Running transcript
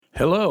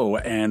Hello,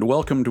 and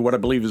welcome to what I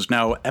believe is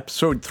now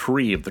episode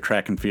 3 of the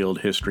Track and Field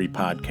History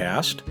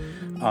Podcast.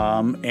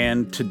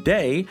 And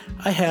today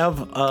I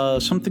have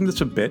something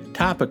that's a bit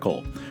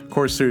topical. Of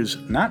course, there's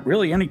not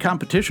really any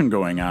competition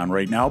going on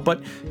right now,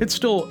 but it's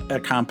still a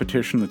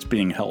competition that's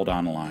being held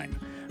online.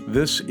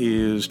 This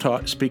is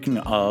speaking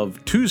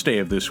of Tuesday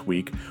of this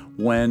week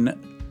when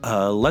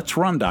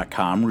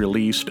LetsRun.com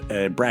released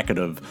a bracket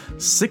of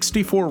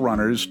 64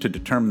 runners to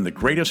determine the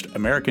greatest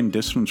American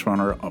distance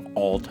runner of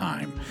all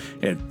time.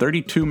 It had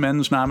 32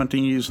 men's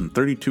nominees and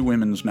 32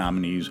 women's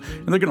nominees,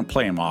 and they're going to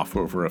play them off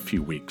over a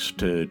few weeks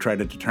to try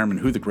to determine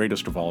who the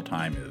greatest of all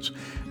time is.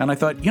 And I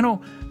thought,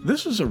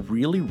 this is a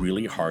really,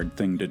 really hard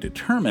thing to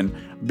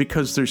determine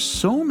because there's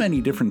so many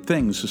different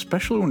things,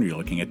 especially when you're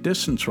looking at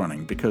distance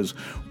running, because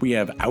we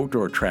have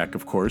outdoor track,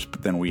 of course,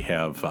 but then we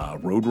have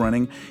road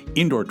running,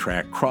 indoor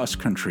track, cross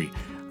country.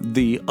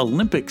 The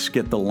Olympics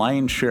get the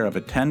lion's share of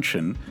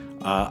attention.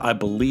 I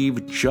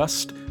believe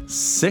just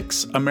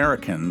 6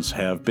 Americans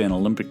have been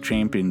Olympic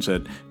champions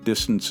at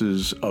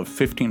distances of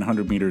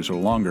 1,500 meters or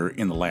longer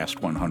in the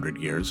last 100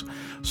 years.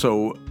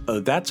 So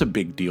that's a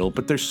big deal,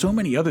 but there's so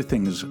many other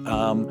things.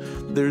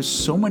 There's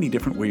so many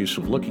different ways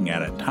of looking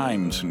at it,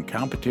 times and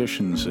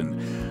competitions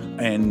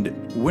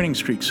and winning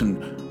streaks,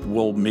 and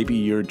well, maybe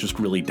you're just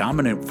really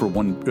dominant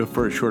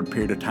for a short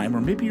period of time,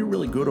 or maybe you're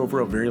really good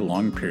over a very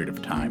long period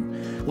of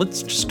time.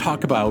 Let's just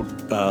talk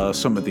about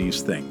some of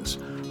these things.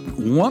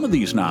 One of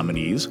these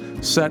nominees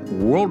set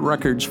world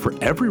records for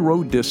every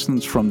road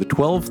distance from the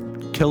 12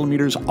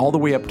 kilometers all the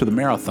way up to the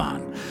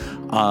marathon.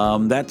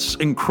 That's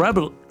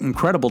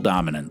incredible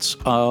dominance.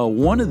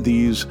 One of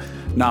these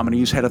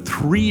nominees had a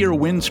 3-year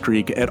win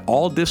streak at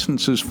all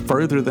distances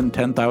further than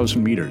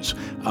 10,000 meters.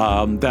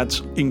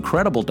 That's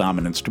incredible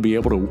dominance to be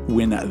able to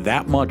win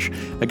that much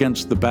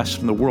against the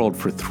best in the world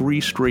for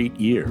 3 straight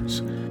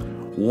years.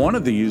 One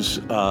of these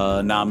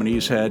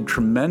nominees had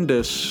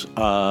tremendous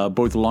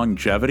both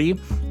longevity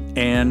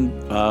and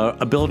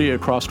ability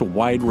across a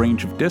wide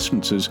range of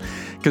distances,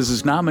 because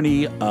his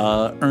nominee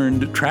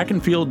earned Track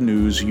and Field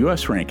News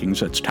U.S. rankings,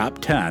 that's top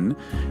 10,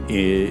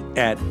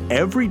 at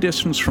every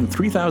distance from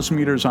 3,000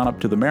 meters on up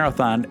to the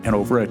marathon and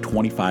over a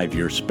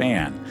 25-year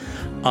span.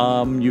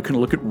 You can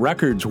look at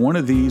records. One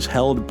of these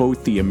held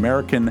both the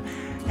American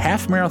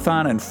half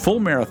marathon and full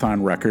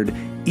marathon record,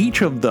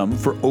 each of them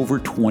for over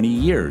 20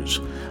 years.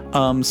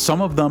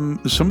 Some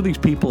of these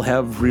people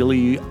have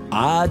really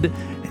odd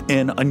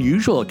and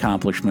unusual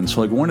accomplishments.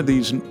 Like one of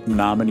these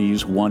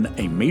nominees won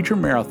a major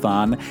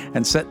marathon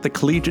and set the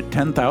collegiate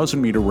 10,000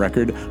 meter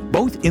record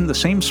both in the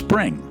same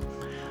spring.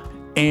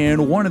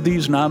 And one of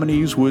these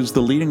nominees was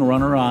the leading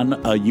runner on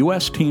a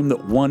U.S. team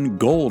that won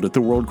gold at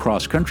the World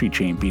Cross Country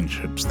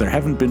Championships. There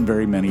haven't been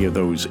very many of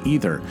those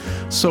either.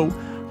 So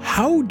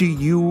how do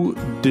you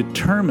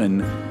determine,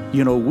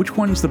 which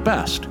one's the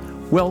best?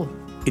 Well,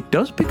 it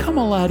does become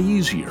a lot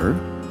easier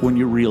when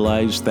you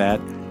realize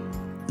that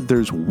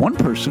there's one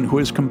person who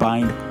has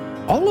combined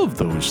all of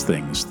those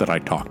things that I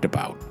talked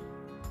about.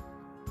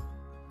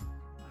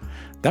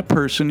 That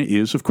person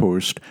is, of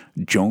course,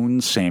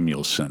 Joan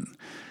Samuelson.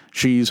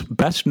 She's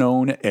best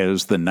known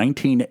as the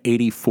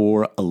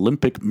 1984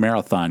 Olympic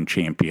marathon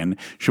champion.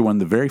 She won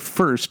the very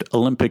first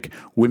Olympic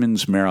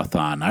women's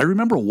marathon. I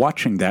remember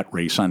watching that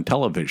race on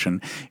television.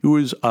 It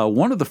was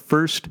one of the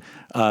first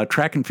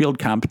track and field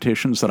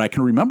competitions that I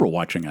can remember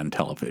watching on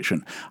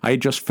television. I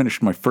had just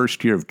finished my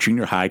first year of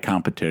junior high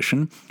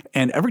competition,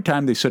 and every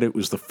time they said it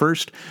was the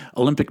first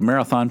Olympic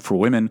marathon for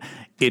women,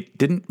 it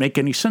didn't make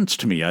any sense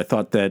to me. I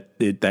thought that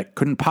that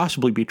couldn't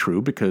possibly be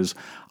true because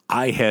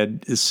I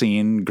had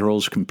seen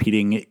girls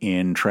competing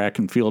in track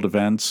and field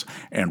events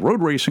and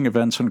road racing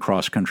events and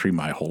cross country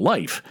my whole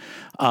life.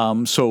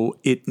 So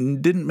it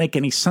didn't make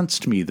any sense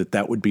to me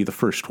that would be the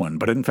first one,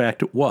 but in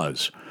fact it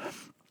was.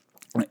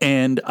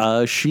 And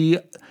she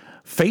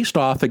faced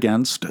off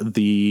against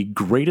the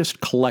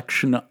greatest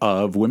collection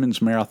of women's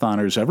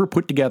marathoners ever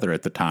put together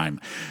at the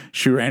time.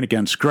 She ran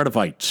against Grete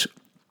Waitz,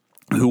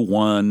 who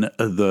won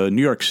the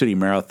New York City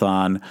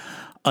Marathon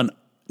an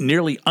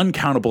nearly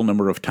uncountable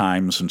number of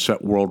times and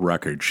set world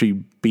records.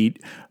 She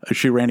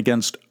ran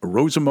against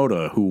Rosa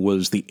Mota, who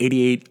was the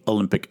 88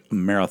 Olympic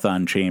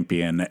marathon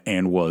champion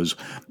and was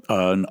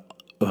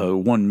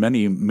won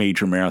many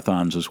major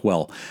marathons as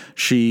well.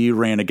 She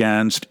ran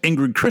against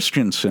Ingrid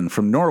Christensen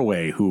from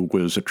Norway, who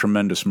was a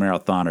tremendous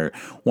marathoner,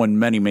 won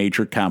many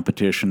major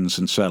competitions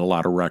and set a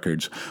lot of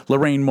records.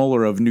 Lorraine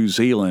Muller of New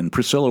Zealand,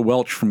 Priscilla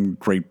Welch from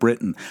Great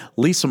Britain,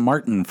 Lisa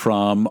Martin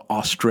from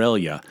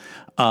Australia.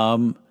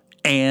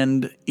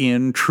 And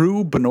in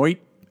true Benoit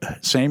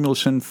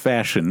Samuelson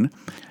fashion,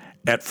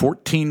 at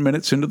 14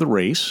 minutes into the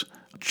race,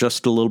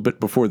 just a little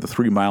bit before the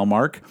 3-mile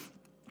mark,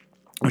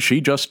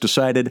 she just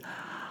decided,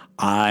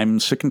 I'm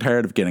sick and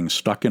tired of getting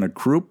stuck in a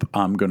group.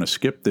 I'm going to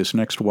skip this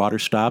next water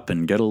stop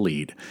and get a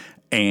lead.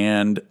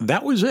 And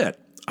that was it.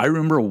 I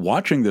remember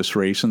watching this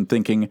race and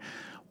thinking,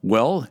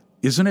 well,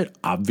 isn't it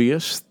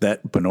obvious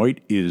that Benoit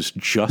is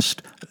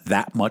just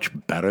that much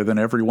better than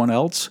everyone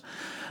else?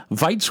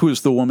 Waitz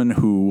was the woman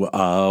who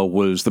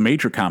was the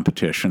major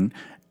competition,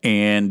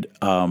 and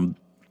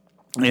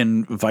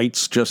And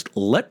Weitz just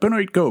let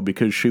Benoit go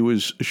because she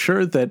was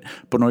sure that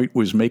Benoit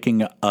was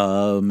making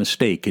a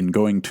mistake in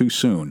going too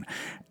soon.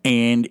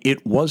 And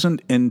it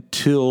wasn't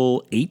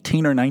until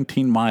 18 or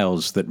 19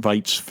 miles that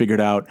Weitz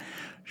figured out,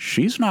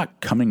 she's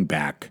not coming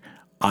back.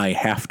 I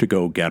have to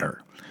go get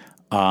her.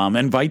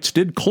 And Weitz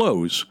did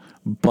close,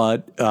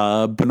 but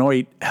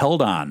Benoit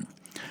held on.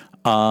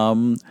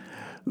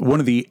 One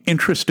of the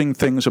interesting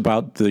things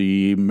about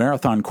the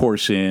marathon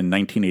course in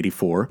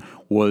 1984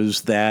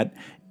 was that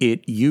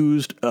it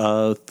used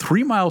a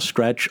 3-mile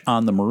stretch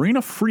on the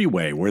Marina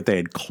Freeway where they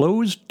had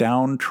closed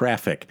down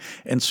traffic.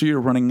 And so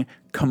you're running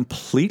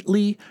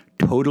completely,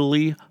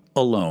 totally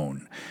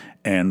alone.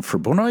 And for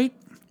Benoit,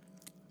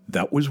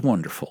 that was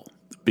wonderful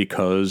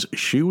because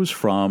she was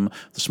from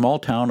the small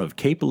town of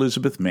Cape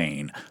Elizabeth,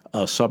 Maine,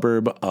 a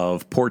suburb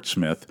of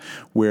Portsmouth,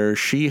 where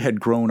she had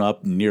grown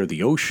up near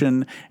the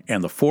ocean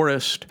and the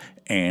forest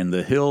and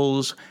the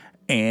hills,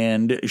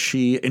 and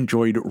she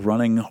enjoyed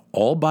running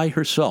all by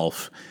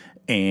herself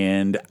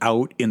and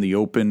out in the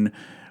open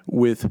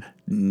with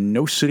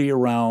no city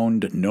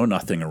around, no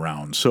nothing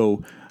around.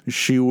 So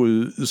she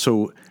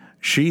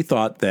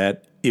thought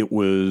that it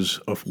was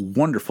a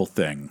wonderful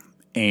thing.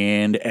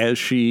 And as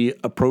she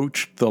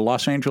approached the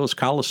Los Angeles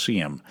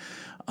Coliseum,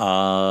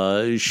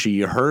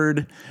 she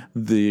heard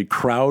the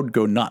crowd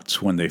go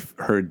nuts when they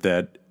heard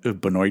that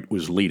Benoit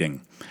was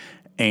leading.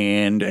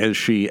 And as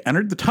she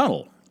entered the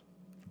tunnel,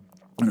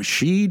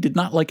 she did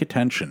not like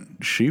attention.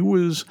 She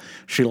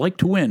liked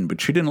to win,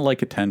 but she didn't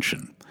like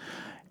attention.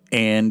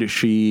 And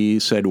she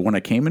said, when I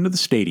came into the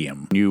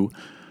stadium, you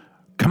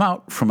come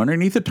out from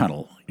underneath the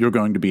tunnel, you're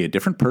going to be a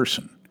different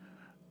person.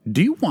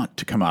 Do you want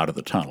to come out of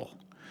the tunnel?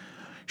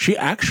 She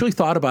actually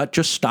thought about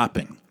just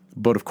stopping.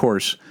 But of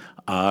course,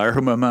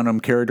 her momentum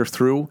carried her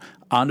through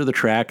onto the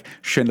track.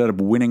 She ended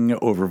up winning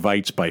over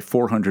Weitz by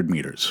 400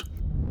 meters.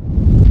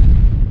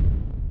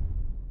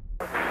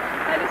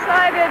 I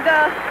decided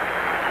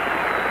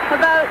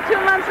about 2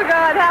 months ago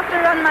I'd have to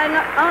run my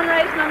own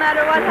race no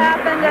matter what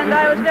happened, and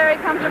I was very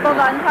comfortable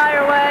the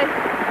entire way.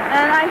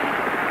 And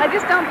I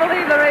just don't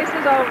believe the race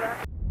is over.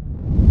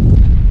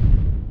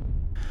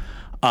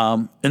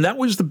 And that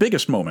was the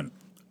biggest moment.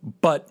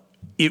 But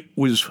it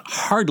was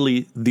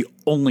hardly the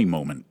only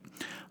moment.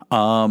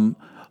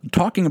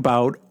 Talking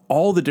about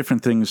all the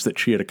different things that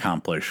she had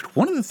accomplished.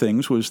 One of the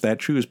things was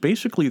that she was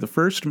basically the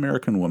first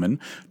American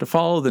woman to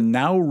follow the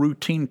now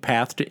routine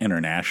path to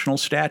international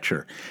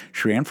stature.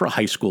 She ran for a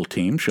high school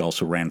team. She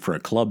also ran for a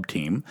club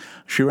team.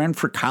 She ran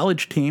for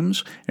college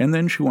teams, and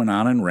then she went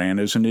on and ran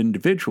as an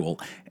individual.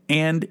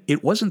 And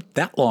it wasn't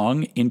that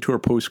long into her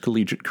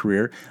post-collegiate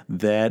career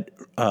that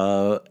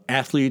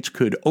athletes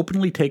could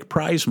openly take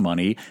prize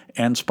money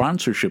and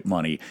sponsorship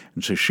money.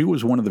 And so she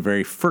was one of the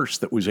very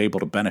first that was able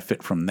to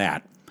benefit from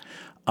that.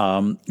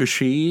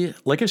 She,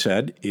 like I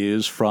said,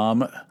 is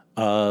from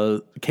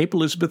Cape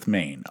Elizabeth,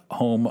 Maine,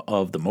 home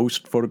of the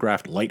most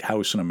photographed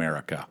lighthouse in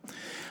America.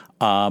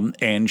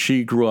 And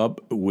she grew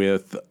up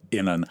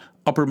in an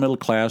upper middle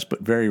class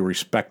but very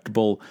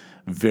respectable,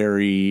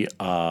 very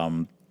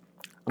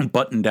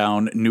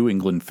buttoned-down New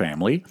England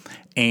family,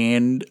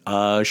 and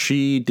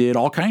she did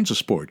all kinds of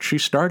sports. She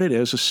started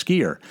as a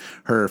skier.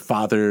 Her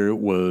father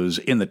was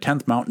in the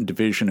 10th Mountain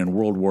Division in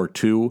World War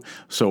II,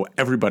 so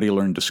everybody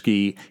learned to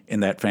ski in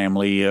that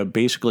family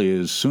basically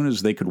as soon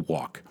as they could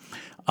walk.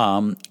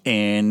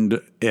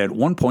 And at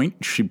one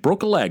point, she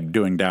broke a leg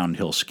doing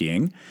downhill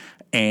skiing,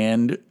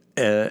 and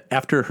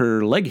after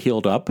her leg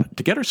healed up,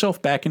 to get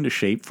herself back into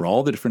shape for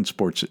all the different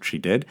sports that she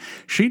did,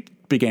 she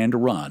began to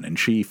run, and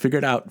she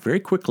figured out very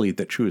quickly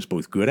that she was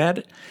both good at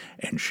it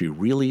and she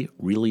really,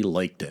 really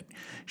liked it.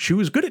 She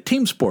was good at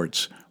team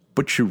sports,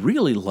 but she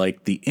really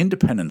liked the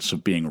independence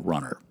of being a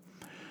runner.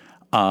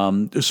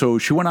 So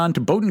she went on to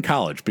Bowdoin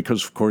College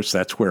because, of course,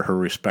 that's where her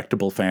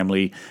respectable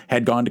family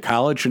had gone to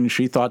college, and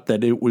she thought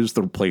that it was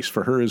the place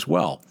for her as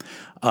well.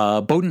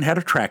 Bowdoin had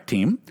a track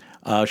team.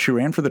 She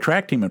ran for the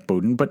track team at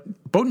Bowdoin,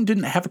 but Bowdoin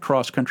didn't have a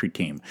cross-country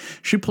team.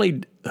 She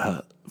played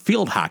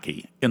field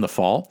hockey in the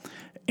fall,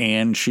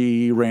 and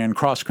she ran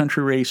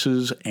cross-country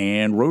races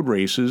and road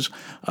races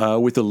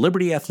with the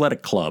Liberty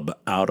Athletic Club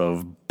out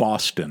of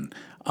Boston.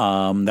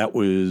 That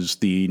was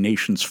the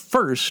nation's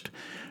first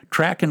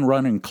track and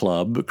running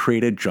club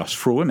created just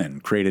for women,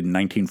 created in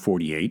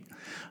 1948.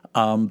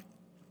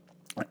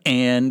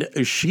 And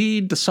she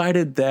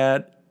decided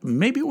that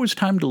maybe it was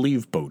time to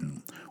leave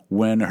Bowdoin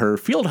when her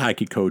field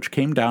hockey coach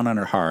came down on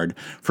her hard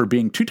for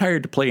being too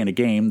tired to play in a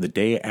game the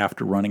day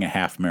after running a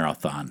half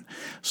marathon.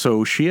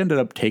 So she ended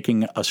up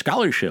taking a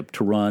scholarship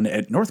to run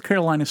at North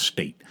Carolina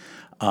State.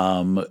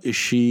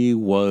 She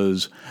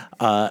was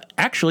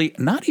actually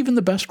not even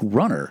the best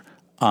runner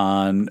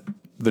on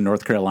the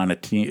North Carolina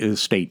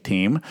State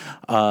team.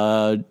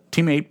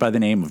 Teammate by the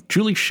name of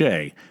Julie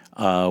Shea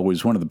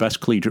was one of the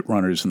best collegiate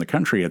runners in the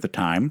country at the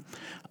time.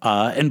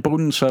 And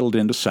Bowdoin settled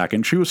into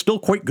second. She was still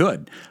quite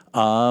good.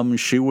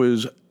 She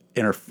was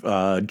in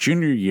her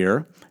junior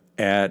year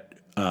at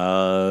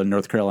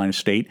North Carolina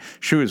State.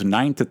 She was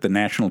ninth at the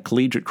National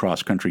Collegiate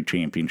Cross Country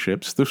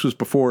Championships. This was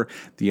before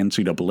the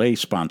NCAA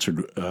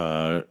sponsored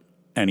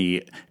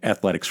any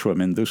athletics for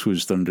women. This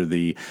was under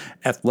the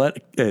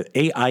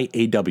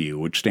AIAW,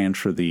 which stands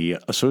for the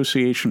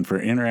Association for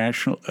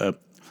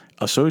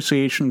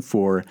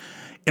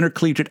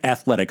Intercollegiate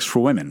Athletics for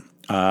Women.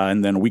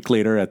 And then a week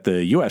later at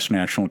the U.S.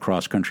 National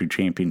Cross Country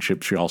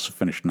Championship, she also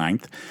finished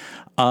 9th.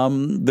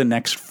 The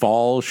next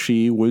fall,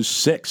 she was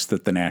 6th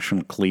at the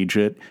National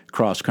Collegiate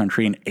Cross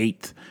Country and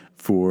 8th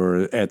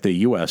at the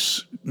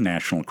U.S.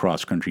 National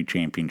Cross Country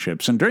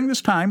Championships. And during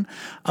this time,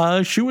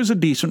 she was a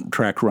decent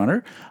track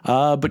runner,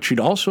 but she'd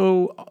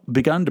also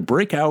begun to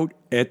break out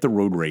at the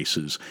road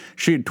races.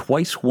 She had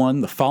twice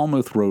won the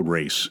Falmouth Road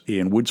Race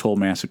in Woods Hole,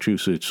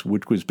 Massachusetts,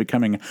 which was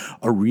becoming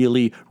a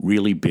really,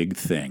 really big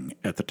thing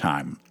at the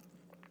time.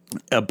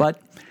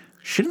 But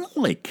she didn't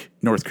like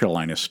North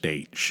Carolina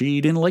State.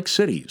 She didn't like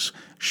cities.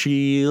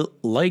 She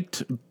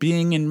liked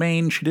being in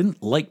Maine. She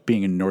didn't like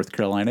being in North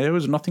Carolina. There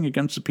was nothing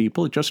against the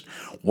people. It just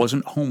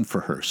wasn't home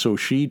for her. So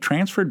she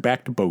transferred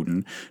back to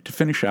Bowdoin to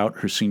finish out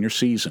her senior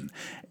season.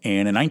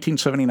 And in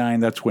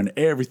 1979, that's when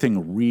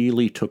everything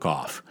really took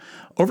off.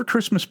 Over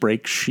Christmas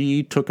break,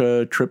 she took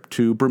a trip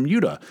to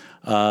Bermuda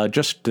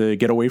just to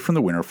get away from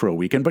the winter for a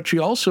weekend. But she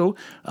also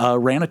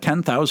ran a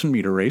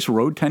 10,000-meter race, a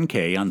road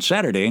 10K, on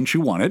Saturday, and she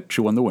won it.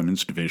 She won the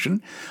women's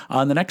division.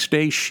 The next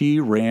day,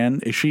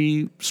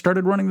 she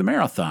started running the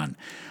marathon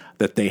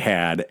that they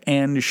had.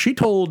 And she's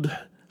told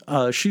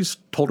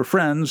her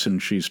friends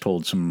and she's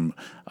told some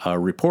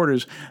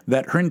reporters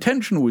that her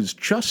intention was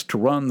just to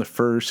run the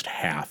first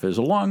half as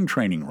a long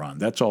training run.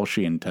 That's all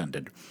she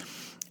intended.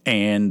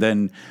 And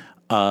then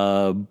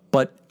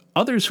but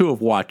others who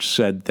have watched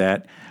said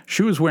that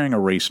she was wearing a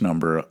race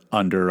number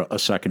under a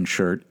second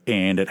shirt,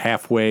 and at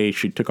halfway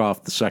she took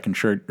off the second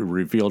shirt,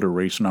 revealed her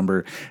race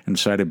number, and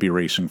decided to be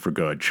racing for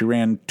good. She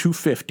ran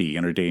 2:50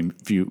 in her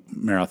debut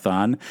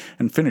marathon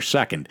and finished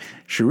second.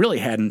 She really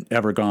hadn't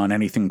ever gone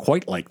anything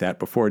quite like that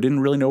before. Didn't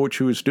really know what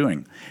she was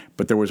doing,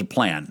 but there was a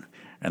plan,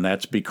 and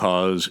that's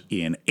because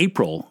in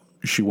April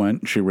she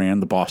ran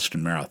the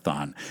Boston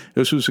Marathon.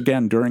 This was,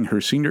 again, during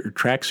her senior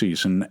track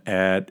season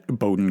at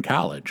Bowdoin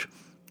College.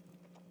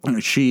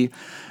 She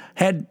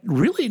had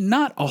really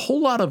not a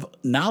whole lot of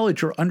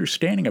knowledge or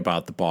understanding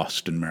about the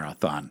Boston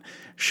Marathon.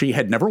 She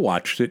had never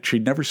watched it.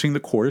 She'd never seen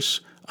the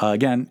course.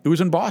 Again, it was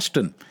in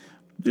Boston.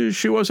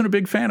 She wasn't a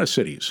big fan of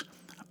cities.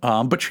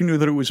 But she knew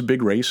that it was a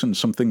big race and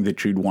something that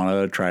she'd want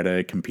to try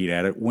to compete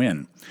at it,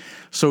 win.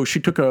 So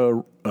she took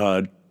a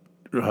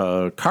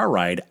car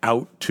ride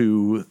out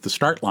to the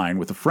start line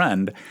with a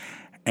friend,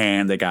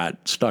 and they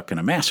got stuck in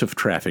a massive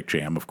traffic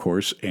jam, of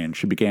course, and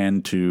she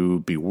began to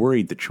be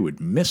worried that she would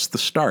miss the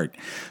start.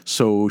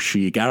 So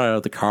she got out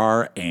of the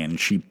car and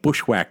she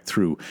bushwhacked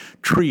through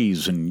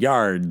trees and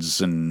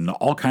yards and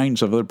all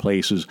kinds of other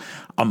places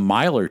a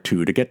mile or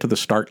two to get to the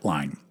start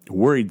line,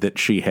 worried that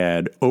she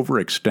had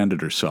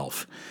overextended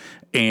herself.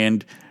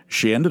 And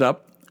she ended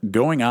up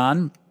going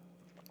on,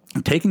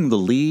 taking the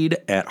lead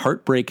at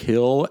Heartbreak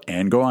Hill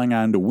and going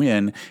on to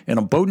win in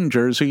a Bowdoin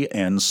jersey,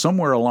 and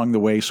somewhere along the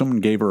way someone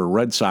gave her a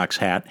Red Sox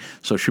hat,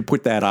 so she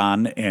put that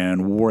on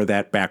and wore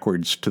that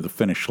backwards to the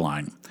finish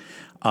line.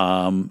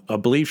 I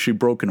believe she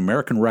broke an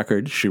American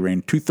record. She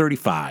ran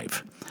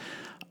 2:35.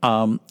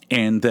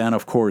 And then,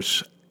 of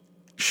course,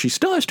 she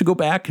still has to go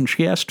back and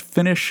she has to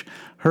finish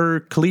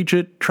her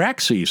collegiate track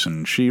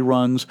season. She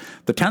runs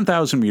the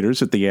 10,000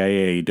 meters at the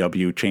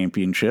IAAW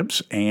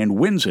Championships and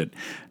wins it.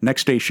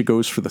 Next day, she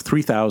goes for the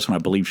 3,000. I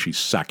believe she's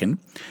second.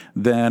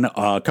 Then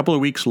a couple of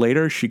weeks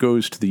later, she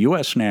goes to the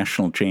U.S.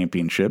 National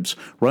Championships,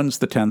 runs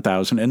the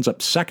 10,000, ends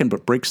up second,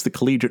 but breaks the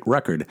collegiate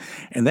record.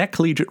 And that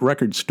collegiate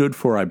record stood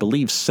for, I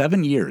believe,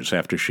 7 years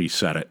after she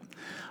set it.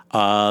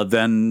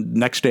 Then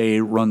next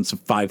day, runs the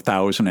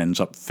 5,000, ends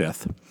up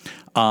fifth.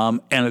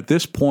 And at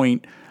this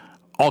point,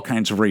 all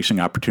kinds of racing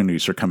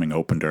opportunities are coming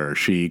open to her.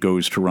 She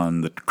goes to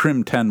run the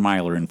Crim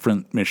 10-miler in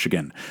Flint,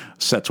 Michigan,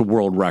 sets a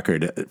world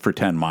record for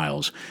 10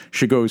 miles.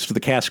 She goes to the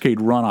Cascade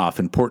Runoff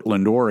in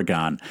Portland,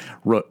 Oregon,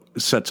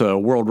 sets a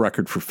world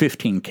record for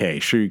 15K.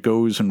 She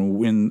goes and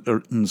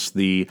wins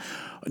the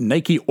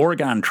Nike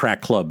Oregon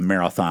Track Club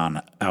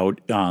Marathon out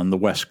on the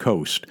West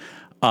Coast.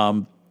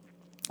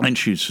 And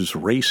she's just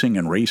racing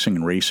and racing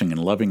and racing and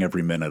loving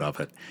every minute of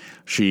it.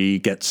 She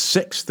gets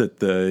sixth at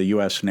the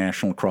U.S.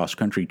 National Cross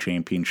Country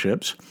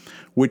Championships,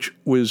 which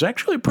was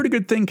actually a pretty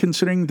good thing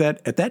considering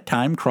that at that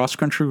time, cross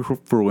country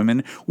for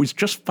women was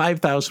just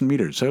 5,000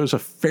 meters. That was a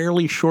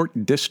fairly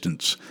short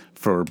distance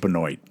for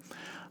Benoit.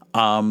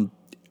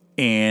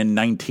 In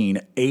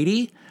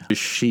 1980,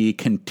 she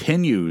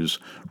continues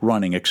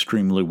running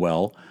extremely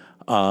well.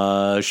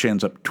 She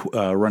ends up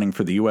running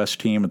for the U.S.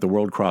 team at the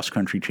World Cross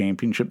Country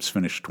Championships,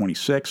 finished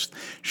 26th.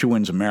 She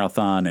wins a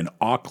marathon in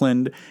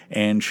Auckland,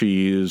 and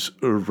she's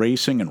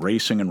racing and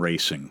racing and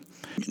racing.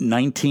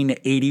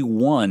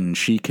 1981,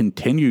 she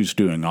continues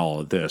doing all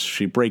of this.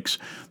 She breaks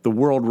the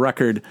world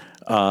record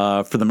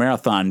for the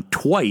marathon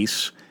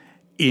twice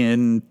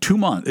in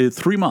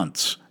 3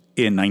 months.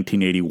 in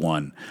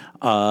 1981.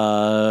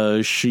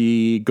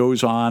 She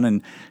goes on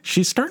and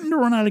she's starting to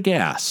run out of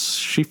gas.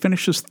 She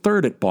finishes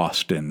third at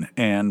Boston,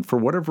 and for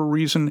whatever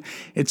reason,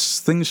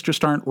 things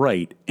just aren't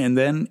right. And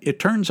then it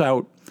turns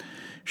out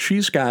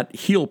she's got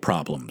heel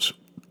problems.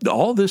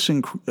 All this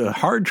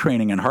hard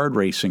training and hard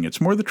racing,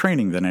 it's more the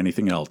training than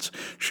anything else.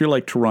 She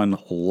liked to run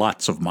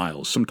lots of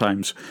miles,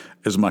 sometimes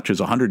as much as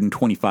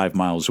 125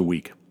 miles a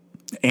week.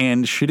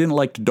 And she didn't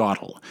like to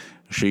dawdle.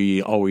 She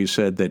always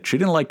said that she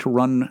didn't like to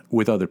run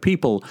with other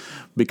people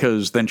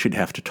because then she'd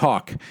have to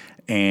talk.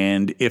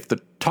 And if the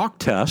talk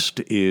test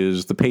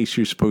is the pace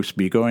you're supposed to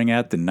be going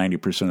at, then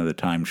 90% of the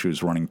time she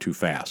was running too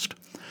fast.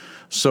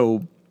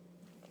 So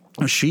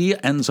she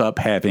ends up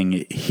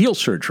having heel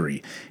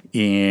surgery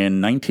in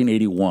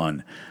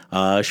 1981.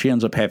 She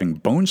ends up having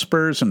bone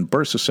spurs and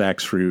bursa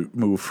sacs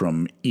removed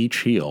from each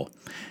heel.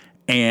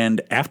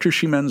 And after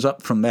she mends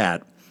up from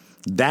that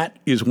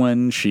is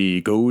when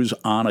she goes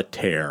on a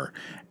tear.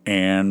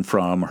 And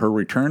from her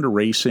return to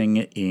racing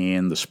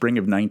in the spring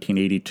of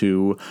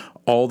 1982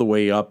 all the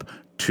way up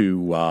to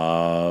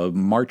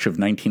March of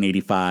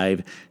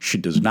 1985, she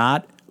does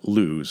not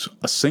lose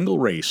a single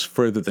race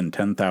further than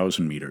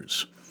 10,000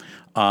 meters.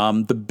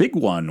 The big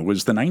one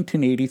was the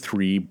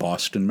 1983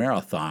 Boston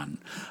Marathon.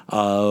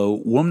 A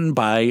woman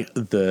by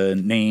the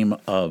name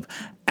of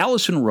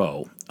Alison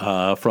Rowe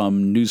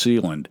from New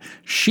Zealand.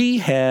 She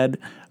had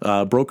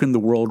broken the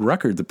world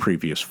record the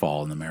previous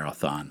fall in the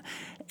marathon,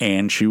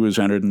 and she was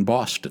entered in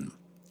Boston.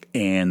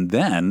 And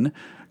then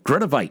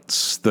Grete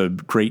Waitz, the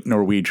great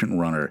Norwegian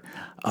runner,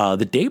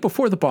 the day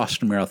before the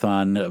Boston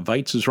Marathon,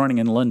 Waitz is running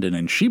in London,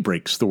 and she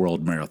breaks the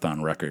world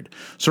marathon record.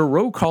 So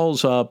Rowe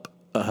calls up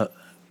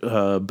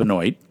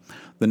Benoit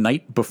the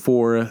night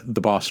before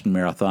the Boston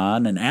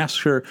Marathon and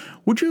asks her,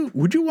 would you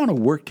want to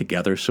work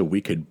together so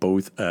we could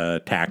both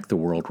attack the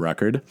world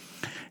record?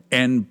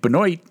 And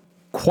Benoit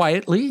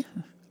quietly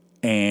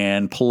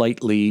and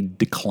politely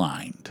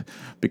declined,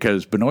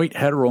 because Benoit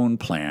had her own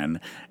plan,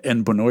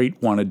 and Benoit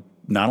wanted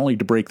not only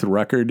to break the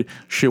record,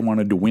 she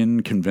wanted to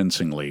win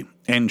convincingly.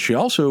 And she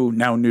also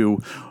now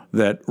knew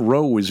that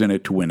Rowe was in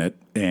it to win it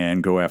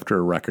and go after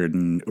a record,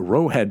 and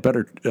Rowe had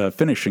better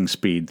finishing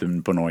speed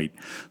than Benoit.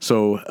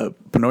 So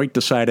Benoit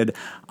decided,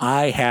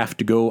 I have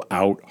to go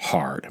out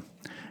hard.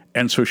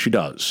 And so she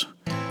does.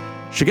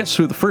 She gets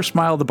through the first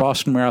mile of the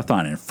Boston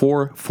Marathon in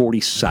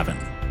 4:47.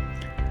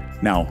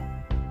 Now,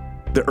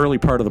 the early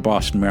part of the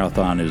Boston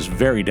Marathon is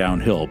very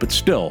downhill, but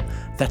still,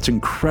 that's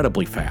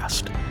incredibly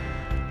fast.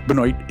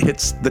 Benoit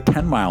hits the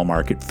 10-mile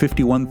mark at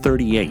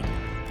 51:38.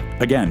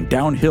 Again,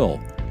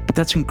 downhill, but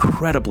that's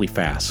incredibly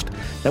fast.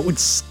 That would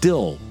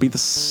still be the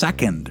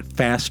second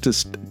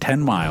fastest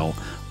 10-mile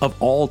of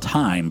all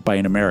time by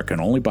an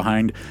American, only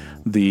behind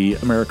the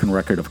American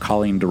record of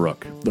Colleen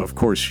Durock. Of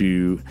course,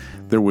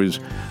 there was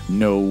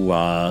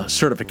no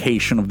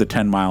certification of the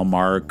 10-mile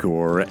mark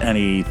or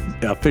any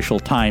official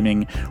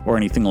timing or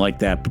anything like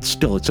that, but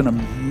still, it's an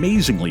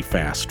amazingly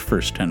fast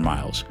first 10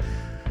 miles.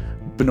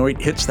 Benoit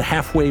hits the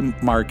halfway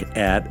mark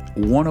at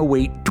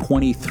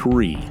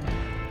 1:08:23.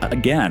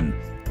 Again,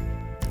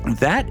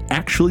 that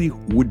actually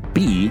would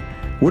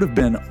have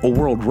been a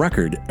world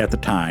record at the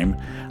time.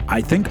 I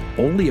think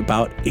only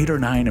about 8 or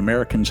 9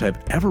 Americans have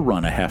ever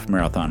run a half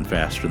marathon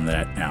faster than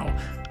that now.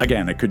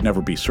 Again, it could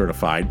never be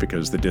certified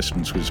because the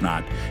distance was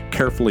not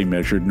carefully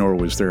measured, nor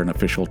was there an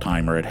official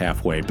timer at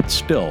halfway, but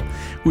still,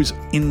 it was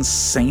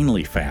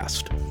insanely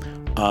fast.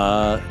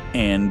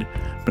 And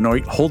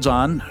Benoit holds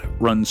on,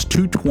 runs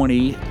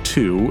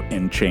 2:22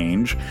 and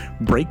change,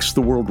 breaks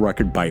the world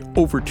record by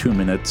over 2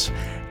 minutes,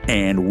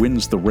 and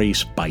wins the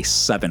race by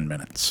 7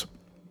 minutes.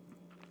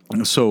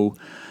 So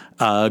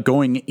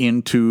going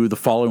into the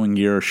following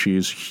year,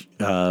 she's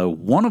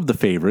one of the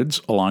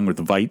favorites, along with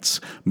Waitz,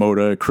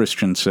 Moda,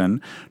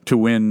 Christensen, to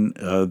win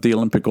the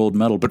Olympic gold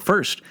medal. But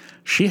first,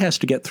 she has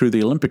to get through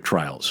the Olympic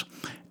trials,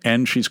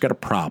 and she's got a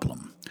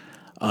problem.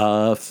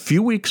 A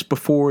few weeks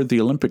before the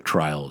Olympic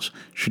trials,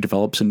 she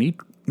develops a knee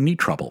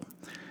trouble.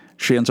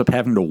 She ends up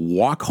having to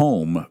walk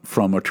home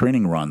from a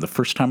training run, the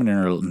first time in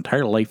her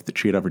entire life that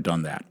she had ever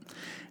done that.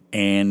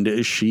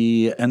 And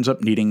she ends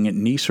up needing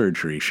knee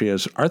surgery. She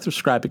has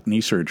arthroscopic knee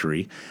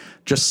surgery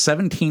just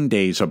 17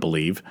 days, I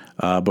believe,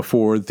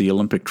 before the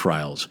Olympic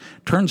trials.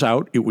 Turns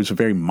out it was a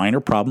very minor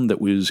problem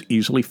that was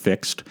easily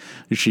fixed.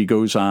 She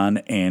goes on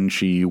and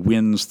she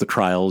wins the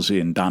trials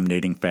in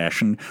dominating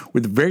fashion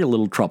with very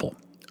little trouble.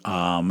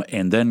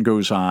 And then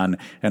goes on,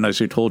 and as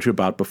I told you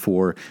about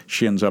before,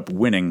 she ends up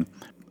winning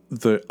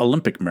the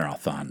Olympic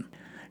marathon.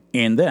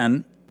 And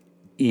then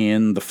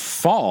in the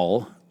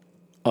fall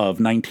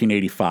of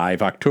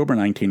 1985, October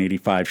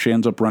 1985, she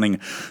ends up running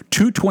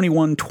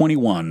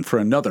 2:21:21 for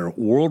another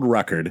world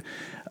record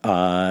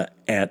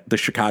at the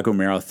Chicago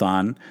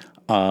Marathon,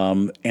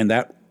 and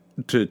that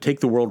to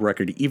take the world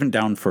record even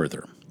down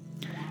further.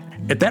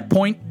 At that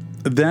point,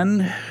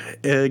 then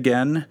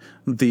again,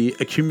 the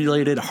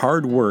accumulated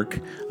hard work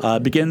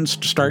begins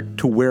to start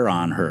to wear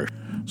on her.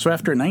 So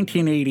after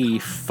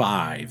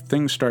 1985,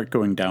 things start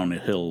going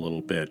downhill a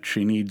little bit.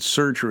 She needs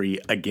surgery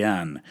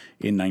again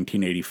in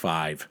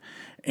 1985.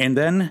 And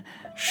then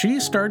she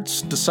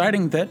starts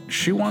deciding that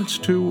she wants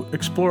to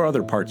explore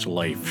other parts of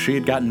life. She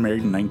had gotten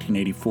married in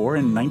 1984.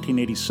 In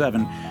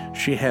 1987,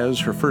 she has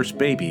her first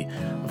baby.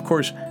 Of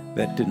course,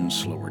 that didn't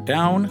slow her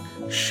down.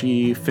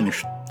 She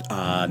finished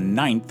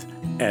ninth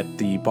at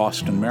the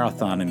Boston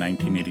Marathon in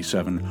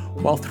 1987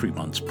 while 3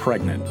 months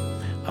pregnant.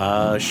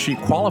 She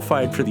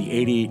qualified for the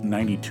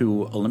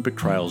 88-92 Olympic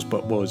trials,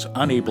 but was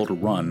unable to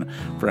run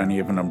for any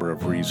of a number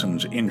of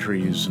reasons,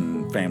 injuries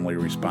and family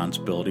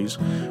responsibilities.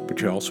 But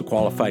she also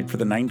qualified for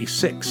the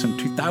 96 and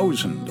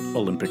 2000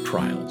 Olympic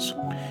trials.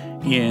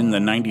 In the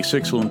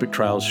 96 Olympic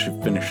trials, she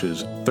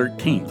finishes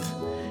 13th.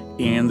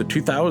 In the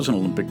 2000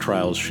 Olympic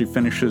trials, she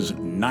finishes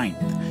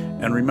 9th.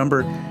 And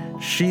remember,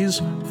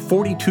 she's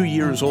 42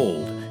 years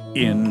old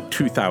in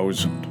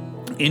 2000.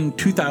 In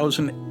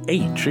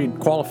 2008, she had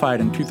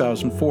qualified in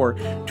 2004.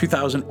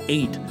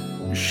 2008,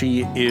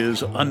 she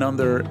is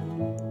another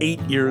 8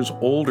 years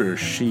older.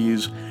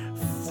 She's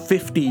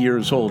 50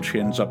 years old. She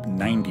ends up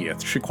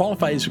 90th. She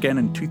qualifies again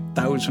in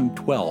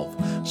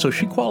 2012. So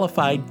she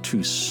qualified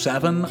to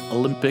 7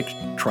 Olympic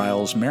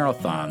trials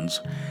marathons.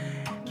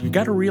 You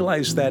got to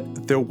realize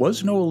that there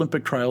was no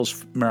Olympic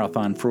trials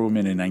marathon for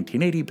women in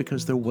 1980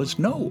 because there was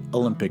no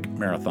Olympic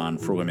marathon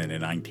for women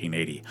in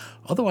 1980.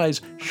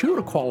 Otherwise, she would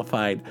have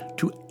qualified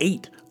to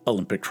 8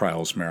 Olympic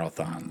trials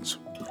marathons.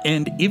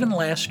 And even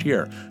last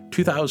year,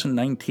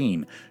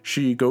 2019,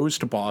 she goes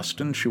to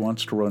Boston. She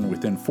wants to run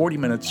within 40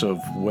 minutes of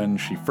when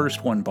she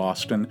first won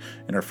Boston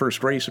in her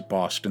first race at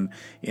Boston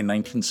in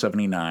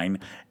 1979.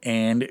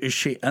 And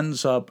she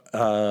ends up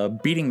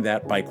beating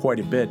that by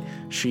quite a bit.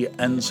 She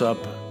ends up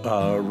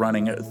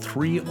running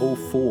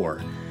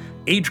 3:04.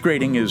 Age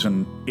grading is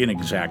an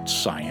inexact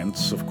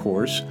science, of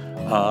course,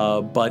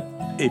 but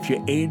if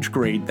you age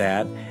grade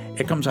that,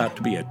 it comes out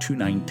to be a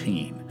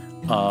 2:19.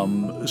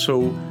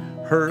 So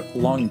her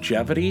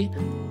longevity,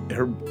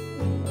 her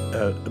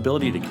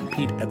ability to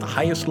compete at the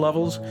highest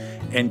levels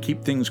and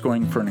keep things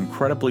going for an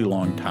incredibly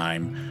long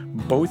time,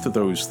 both of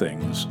those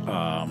things,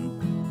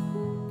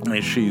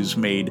 she's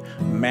made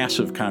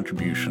massive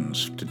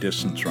contributions to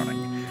distance running.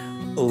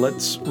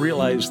 Let's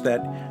realize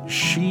that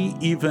she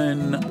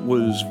even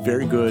was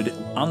very good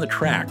on the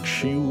track.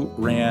 She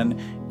ran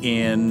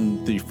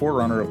in the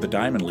forerunner of the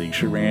Diamond League.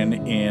 She ran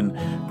in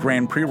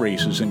Grand Prix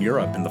races in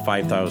Europe in the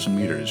 5,000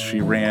 meters.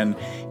 She ran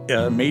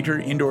major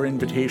indoor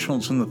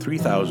invitationals in the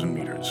 3,000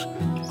 meters.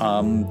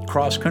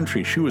 Cross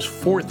country, she was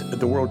 4th at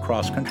the World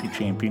Cross Country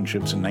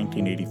Championships in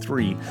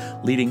 1983,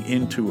 leading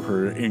into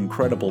her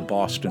incredible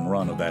Boston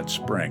run of that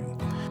spring.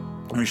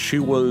 She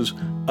was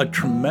a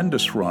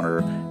tremendous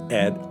runner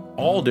at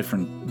all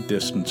different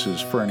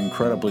distances for an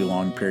incredibly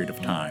long period of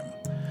time.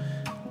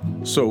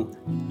 So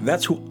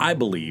that's who I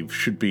believe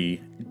should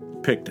be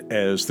picked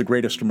as the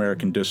greatest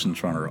American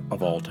distance runner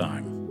of all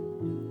time.